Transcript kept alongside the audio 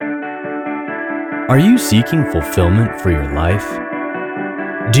Are you seeking fulfillment for your life?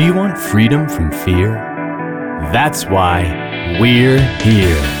 Do you want freedom from fear? That's why we're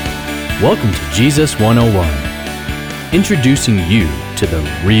here. Welcome to Jesus 101, introducing you to the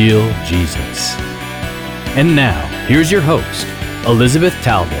real Jesus. And now, here's your host, Elizabeth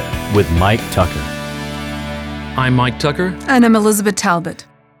Talbot with Mike Tucker. I'm Mike Tucker. And I'm Elizabeth Talbot.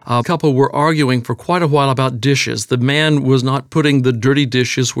 A couple were arguing for quite a while about dishes. The man was not putting the dirty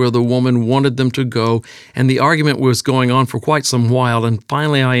dishes where the woman wanted them to go, and the argument was going on for quite some while, and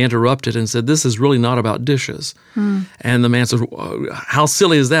finally I interrupted and said, this is really not about dishes. And the man said, how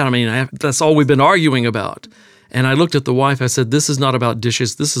silly is that? I mean, that's all we've been arguing about. And I looked at the wife, I said, this is not about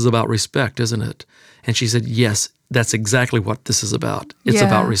dishes, this is about respect, isn't it? And she said, yes, that's exactly what this is about. It's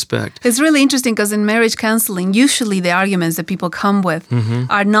about respect. It's really interesting because in marriage counseling, usually the arguments that people come with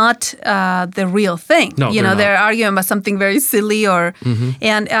are not the real thing. No, they're arguing about something very silly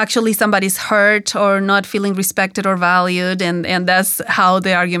and actually somebody's hurt or not feeling respected or valued, and that's how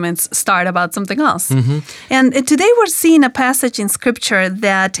the arguments start about something else. And today we're seeing a passage in Scripture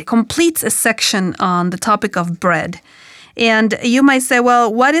that completes a section on the topic of bread. And you might say,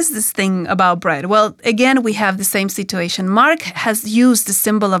 well, what is this thing about bread? Well, again, we have the same situation. Mark has used the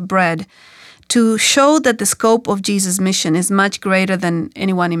symbol of bread to show that the scope of Jesus' mission is much greater than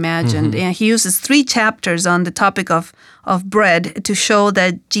anyone imagined. And he uses 3 chapters on the topic of bread to show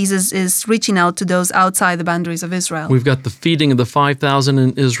that Jesus is reaching out to those outside the boundaries of Israel. We've got the feeding of the 5,000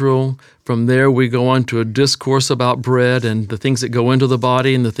 in Israel. From there, we go on to a discourse about bread and the things that go into the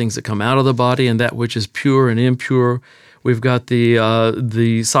body and the things that come out of the body and that which is pure and impure. We've got the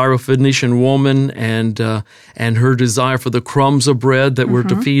Syrophoenician woman and her desire for the crumbs of bread that were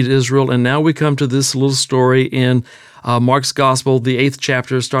to feed Israel. And now we come to this little story in Mark's Gospel, the 8th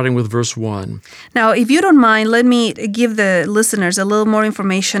chapter, starting with verse 1. Now, if you don't mind, let me give the listeners a little more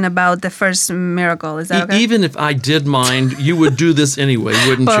information about the first miracle. Is that okay? Even if I did mind, you would do this anyway,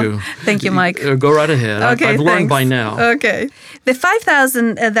 wouldn't you? Thank you, Mike. Go right ahead. Okay, I've learned by now. Okay. The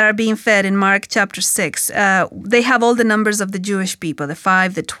 5,000 that are being fed in Mark chapter 6, they have all the numbers of the Jewish people, the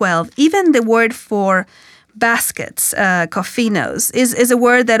 5, the 12. Even the word for baskets, kofinos, is a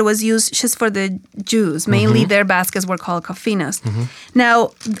word that was used just for the Jews. Mainly their baskets were called kofinos.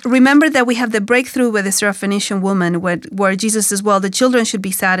 Now, remember that we have the breakthrough with the Syrophoenician woman where Jesus says, well, the children should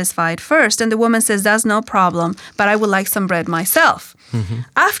be satisfied first. And the woman says, that's no problem, but I would like some bread myself.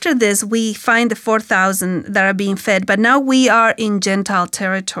 After this, we find the 4,000 that are being fed, but now we are in Gentile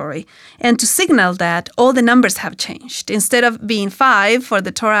territory. And to signal that, all the numbers have changed. Instead of being 5 for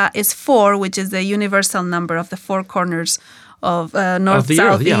the Torah, is 4, which is the universal number of the 4 corners of north,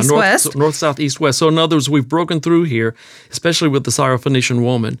 south, east, west. North, south, east, west. So in other words, we've broken through here, especially with the Syrophoenician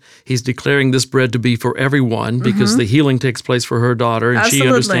woman. He's declaring this bread to be for everyone because the healing takes place for her daughter, and she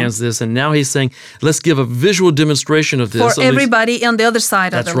understands this. And now he's saying, let's give a visual demonstration of this. For everybody on the other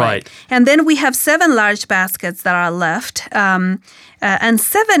side of the right. And then we have 7 large baskets that are left. And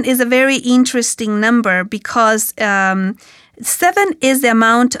 7 is a very interesting number because 7 is the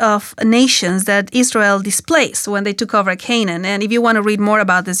amount of nations that Israel displaced when they took over Canaan. And if you want to read more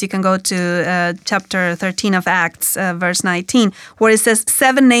about this, you can go to chapter 13 of Acts, verse 19, where it says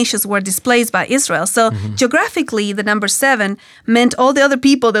 7 nations were displaced by Israel. So geographically, the number 7 meant all the other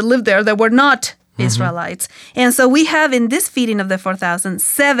people that lived there that were not Israelites. And so we have in this feeding of the 4,000,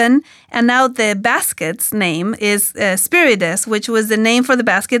 7, and now the basket's name is Spirides, which was the name for the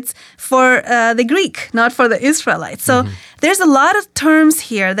baskets for the Greek, not for the Israelites. So there's a lot of terms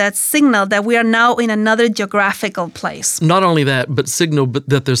here that signal that we are now in another geographical place. Not only that, but signal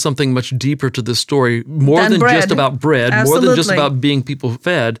that there's something much deeper to this story, more than just about bread, Absolutely. more than just about being people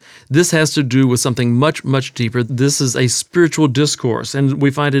fed. This has to do with something much, much deeper. This is a spiritual discourse, and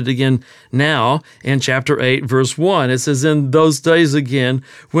we find it again now in chapter 8, verse 1. It says, in those days again,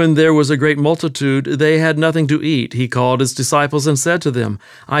 when there was a great multitude, they had nothing to eat. He called his disciples and said to them,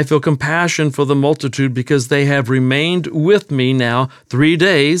 I feel compassion for the multitude because they have remained with me now 3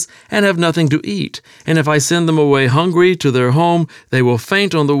 days and have nothing to eat. And if I send them away hungry to their home, they will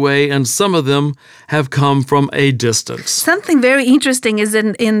faint on the way, and some of them have come from a distance. Something very interesting is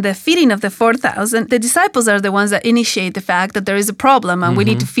in the feeding of the 4,000, the disciples are the ones that initiate the fact that there is a problem and we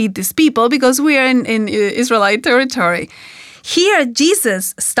need to feed these people because we are in Israelite territory. here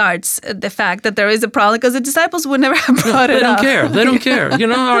Jesus starts the fact that there is a problem because the disciples would never have brought it up. They don't care.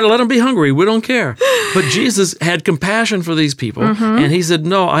 Let them be hungry. We don't care. But Jesus had compassion for these people, and he said,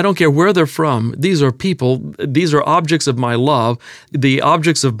 no, I don't care where they're from. These are people. These are objects of my love, the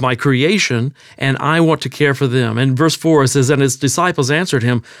objects of my creation, and I want to care for them. And verse 4 it says, and his disciples answered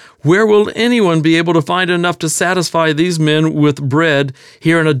him, where will anyone be able to find enough to satisfy these men with bread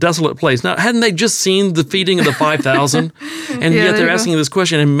here in a desolate place? Now, hadn't they just seen the feeding of the 5,000? And yet they're asking this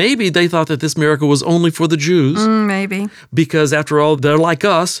question. And maybe they thought that this miracle was only for the Jews. Maybe. Because after all, they're like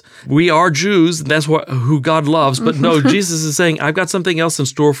us. We are Jews. That's who God loves. But no, Jesus is saying, I've got something else in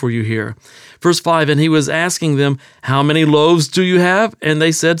store for you here. Verse 5, and he was asking them, how many loaves do you have? And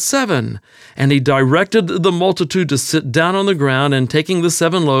they said, 7. And he directed the multitude to sit down on the ground, and taking the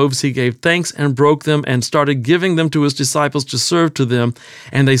 7 loaves, he gave thanks and broke them and started giving them to his disciples to serve to them,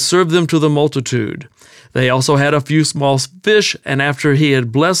 and they served them to the multitude. They also had a few small fish, and after he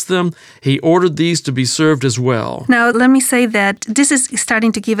had blessed them, he ordered these to be served as well. Now, let me say that this is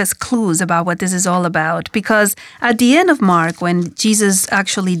starting to give us clues about what this is all about, because at the end of Mark, when Jesus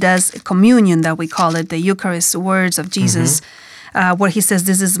actually does communion, that we call it, the Eucharist words of Jesus, where he says,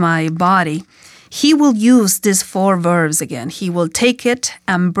 this is my body, he will use these 4 verbs again. He will take it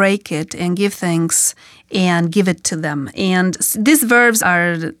and break it and give thanks and give it to them. And these verbs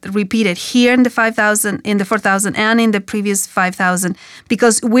are repeated here in the 5,000, in the 4,000, and in the previous 5,000,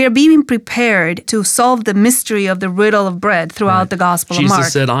 because we're being prepared to solve the mystery of the riddle of bread throughout the Gospel of Mark.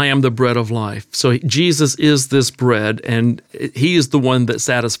 Jesus said, I am the bread of life. So Jesus is this bread, and he is the one that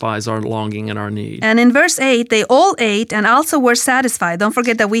satisfies our longing and our need. And in verse 8, they all ate and also were satisfied. Don't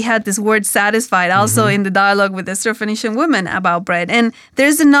forget that we had this word satisfied also in the dialogue with the Syrophoenician woman about bread. And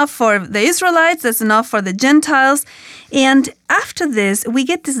there's enough for the Israelites, there's enough for the Gentiles. And after this, we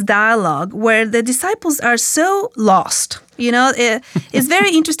get this dialogue where the disciples are so lost. It's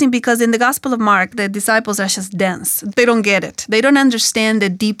very interesting because in the Gospel of Mark, the disciples are just dense. They don't get it. They don't understand the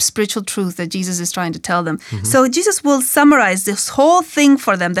deep spiritual truth that Jesus is trying to tell them. So Jesus will summarize this whole thing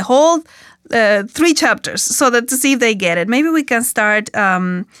for them, the whole 3 chapters, so that to see if they get it. Maybe we can start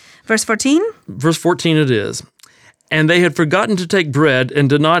verse 14. Verse 14 it is. And they had forgotten to take bread and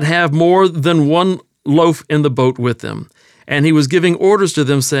did not have more than 1 loaf in the boat with them. And he was giving orders to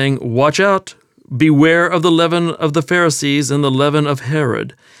them, saying, watch out, beware of the leaven of the Pharisees and the leaven of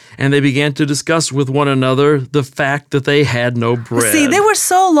Herod. And they began to discuss with one another the fact that they had no bread. See, they were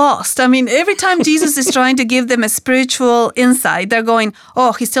so lost. I mean, every time Jesus is trying to give them a spiritual insight, they're going,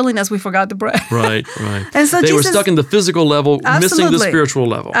 oh, he's telling us we forgot the bread. Right. And so they were stuck in the physical level, missing the spiritual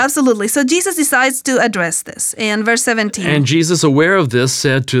level. Absolutely. So Jesus decides to address this in verse 17. And Jesus, aware of this,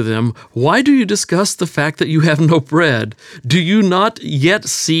 said to them, why do you discuss the fact that you have no bread? Do you not yet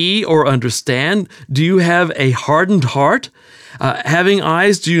see or understand? Do you have a hardened heart? Having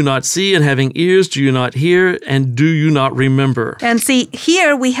eyes, do you not see? And having ears, do you not hear? And do you not remember? And see,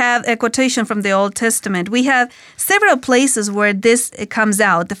 here we have a quotation from the Old Testament. We have several places where this comes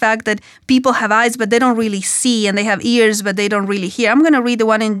out. The fact that people have eyes, but they don't really see, and they have ears, but they don't really hear. I'm going to read the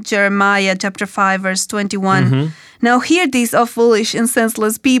one in Jeremiah chapter 5, verse 21. Now hear these, O foolish and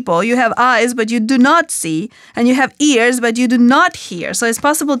senseless people. You have eyes, but you do not see, and you have ears, but you do not hear. So it's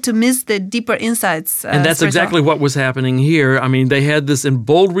possible to miss the deeper insights. And that's exactly what was happening here. I mean, they had this in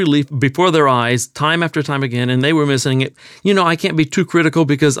bold relief before their eyes, time after time again, and they were missing it. I can't be too critical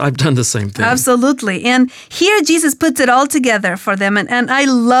because I've done the same thing. Absolutely. And here Jesus puts it all together for them. And I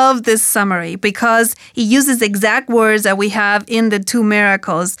love this summary because he uses exact words that we have in the 2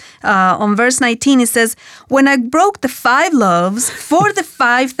 miracles. On verse 19, he says, when I broke the 5 loaves for the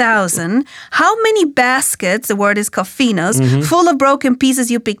 5,000, how many baskets, the word is kophinos, full of broken pieces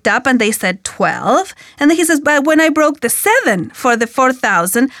you picked up? And they said 12. And then he says, but when I broke the 7 for the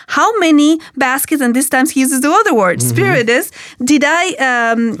 4,000, how many baskets, and this time he uses the other word, spiritus, did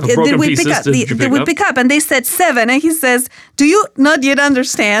we pick up? And they said 7. And he says, do you not yet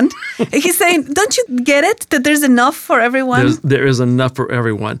understand? He's saying, don't you get it, that there's enough for everyone? There is enough for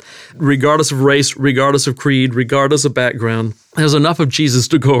everyone. Regardless of race, regardless of creed, regardless of background, there's enough of Jesus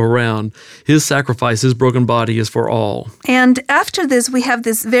to go around. His sacrifice, his broken body is for all. And after this, we have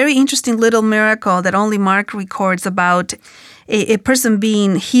this very interesting little miracle that only Mark records about a person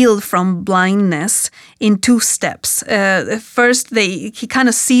being healed from blindness in 2 steps. First, he kind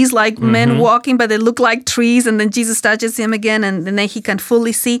of sees like men walking, but they look like trees, and then Jesus touches him again, and then he can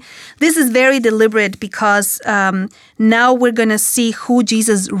fully see. This is very deliberate because now we're going to see who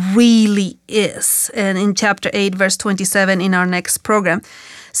Jesus really is, and in chapter 8, verse 27 in our next program.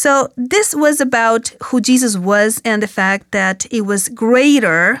 So this was about who Jesus was and the fact that it was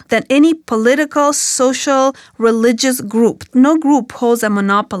greater than any political, social, religious group. No group holds a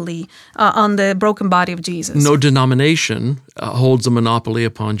monopoly on the broken body of Jesus. No denomination holds a monopoly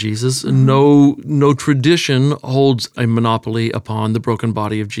upon Jesus. No tradition holds a monopoly upon the broken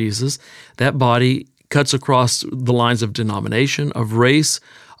body of Jesus. That body cuts across the lines of denomination, of race,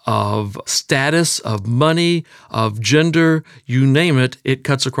 of status, of money, of gender, you name it, it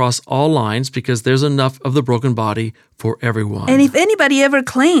cuts across all lines because there's enough of the broken body for everyone. And if anybody ever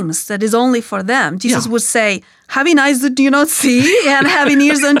claims that is only for them, Jesus would say, having eyes that do not see and having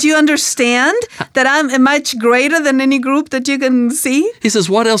ears don't you understand that I'm much greater than any group that you can see? He says,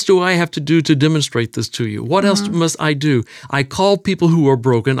 what else do I have to do to demonstrate this to you? What else must I do? I call people who are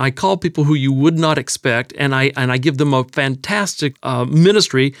broken. I call people who you would not expect, and I give them a fantastic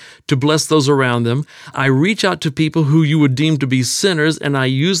ministry to bless those around them. I reach out to people who you would deem to be sinners, and I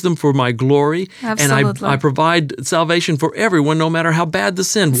use them for my glory. Absolutely. And I provide salvation for everyone, no matter how bad the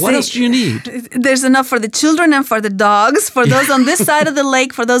sin. What else do you need? There's enough for the children and for the dogs, for those on this side of the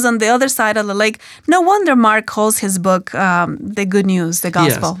lake, for those on the other side of the lake. No wonder Mark calls his book the good news, the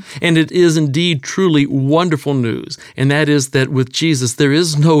gospel. Yes, and it is indeed truly wonderful news, and that is that with Jesus, there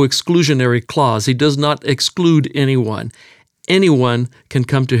is no exclusionary clause. He does not exclude anyone. Anyone can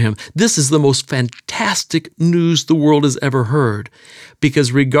come to him. This is the most fantastic news the world has ever heard,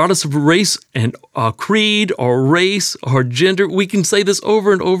 because regardless of race and creed or race or gender, we can say this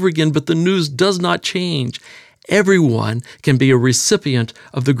over and over again, but the news does not change. Everyone can be a recipient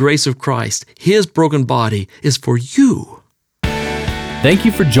of the grace of Christ. His broken body is for you. Thank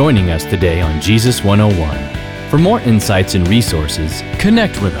you for joining us today on Jesus 101. For more insights and resources,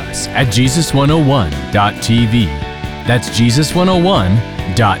 connect with us at Jesus101.tv. That's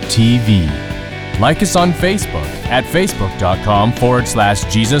Jesus101.tv. Like us on Facebook at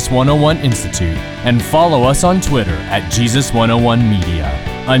facebook.com/Jesus101 Institute and follow us on Twitter at Jesus101 Media.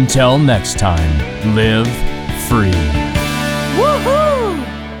 Until next time, live free. Woohoo!